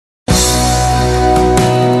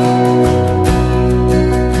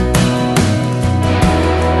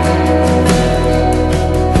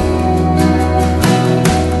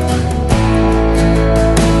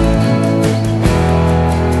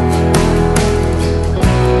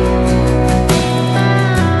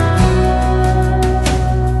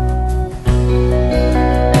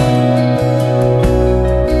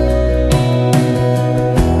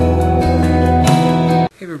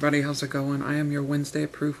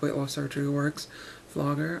proof weight loss surgery works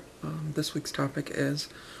vlogger. This week's topic is,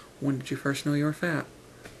 when did you first know you were fat?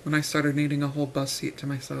 When I started needing a whole bus seat to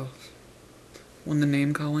myself. When the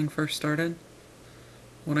name calling first started.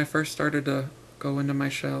 When I first started to go into my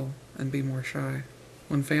shell and be more shy.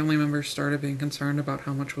 When family members started being concerned about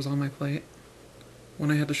how much was on my plate.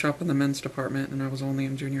 When I had to shop in the men's department and I was only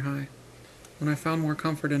in junior high. When I found more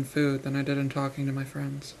comfort in food than I did in talking to my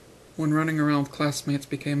friends. When running around with classmates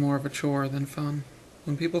became more of a chore than fun.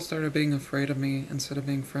 When people started being afraid of me instead of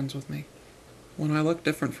being friends with me. When I looked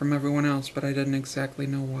different from everyone else, but I didn't exactly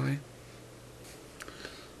know why.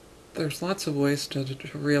 There's lots of ways to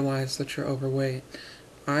realize that you're overweight.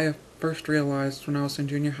 I first realized when I was in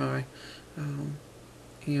junior high,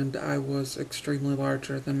 and I was extremely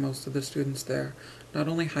larger than most of the students there. Not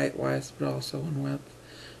only height-wise, but also in width.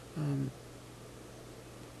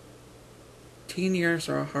 Teen years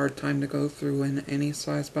are a hard time to go through in any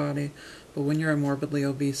size body, but when you're a morbidly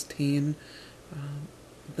obese teen,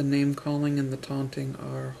 the name-calling and the taunting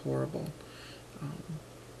are horrible.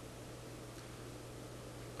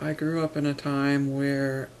 I grew up in a time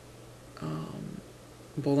where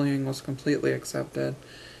bullying was completely accepted,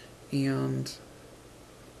 and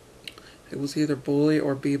it was either bully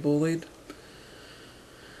or be bullied.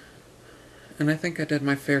 And I think I did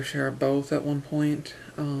my fair share of both at one point,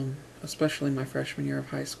 especially my freshman year of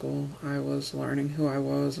high school. I was learning who I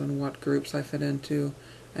was and what groups I fit into,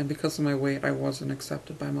 and because of my weight, I wasn't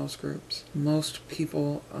accepted by most groups. Most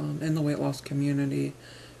people in the weight loss community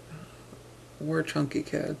were chunky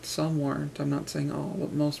kids. Some weren't. I'm not saying all,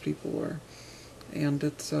 but most people were. And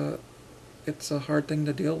it's a hard thing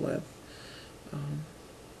to deal with.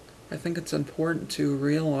 I think it's important to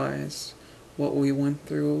realize what we went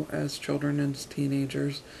through as children and as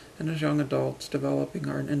teenagers and as young adults developing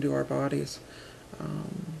into our bodies,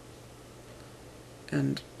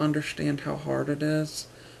 and understand how hard it is,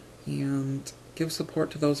 and give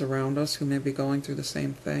support to those around us who may be going through the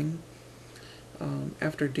same thing.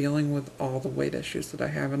 After dealing with all the weight issues that I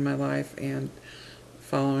have in my life and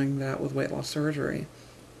following that with weight loss surgery,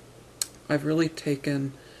 I've really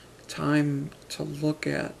taken time to look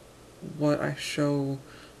at what I show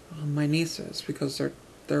my nieces, because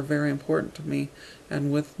they're very important to me,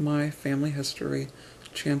 and with my family history,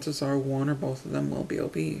 chances are one or both of them will be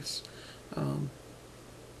obese.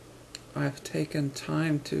 I've taken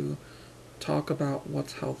time to talk about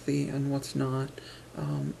what's healthy and what's not.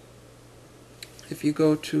 If you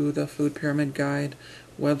go to the Food Pyramid Guide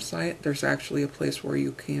website, there's actually a place where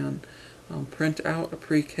you can print out a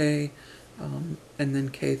pre-K and then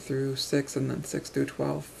K through 6 and then 6 through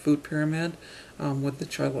 12 food pyramid with the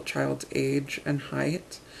child's age and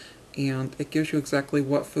height, and it gives you exactly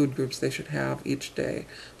what food groups they should have each day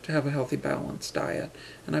to have a healthy, balanced diet.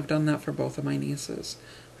 And I've done that for both of my nieces.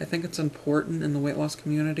 I think it's important in the weight loss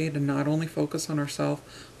community to not only focus on ourselves,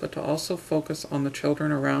 but to also focus on the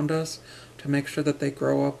children around us, to make sure that they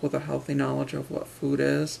grow up with a healthy knowledge of what food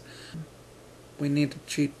is. We need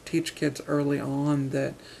to teach kids early on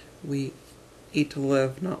that we eat to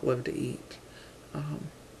live, not live to eat.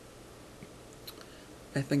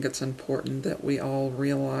 I think it's important that we all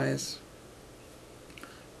realize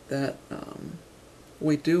that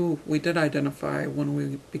we did identify when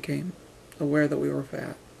we became aware that we were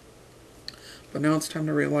fat. But now it's time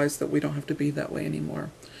to realize that we don't have to be that way anymore.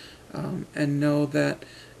 And know that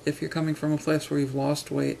if you're coming from a place where you've lost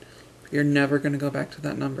weight, you're never going to go back to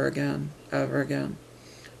that number again, ever again.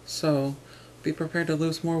 So be prepared to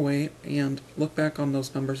lose more weight and look back on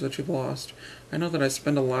those numbers that you've lost. I know that I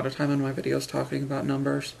spend a lot of time in my videos talking about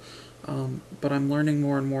numbers, but I'm learning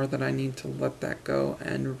more and more that I need to let that go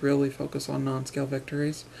and really focus on non-scale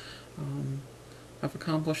victories. I've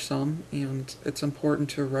accomplished some, and it's important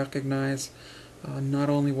to recognize not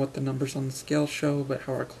only what the numbers on the scale show, but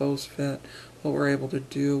how our clothes fit, what we're able to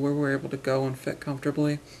do, where we're able to go and fit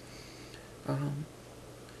comfortably.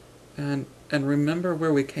 And remember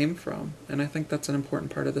where we came from, and I think that's an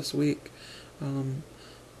important part of this week.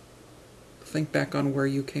 Think back on where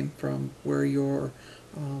you came from, where your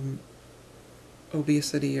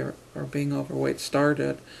obesity or being overweight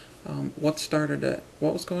started. What started it?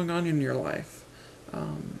 What was going on in your life?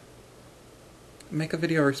 Make a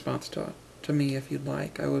video response to me if you'd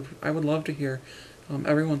like. I would love to hear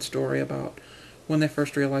everyone's story about when they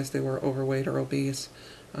first realized they were overweight or obese.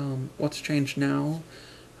 What's changed now?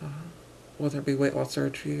 Whether it be weight loss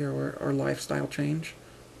surgery or lifestyle change.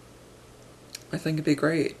 I think it'd be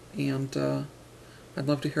great, and I'd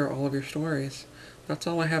love to hear all of your stories. That's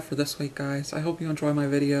all I have for this week, guys. I hope you enjoy my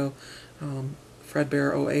video.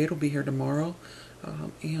 Fredbear08 will be here tomorrow,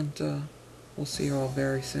 and we'll see you all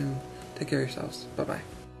very soon. Take care of yourselves.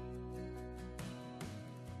 Bye-bye.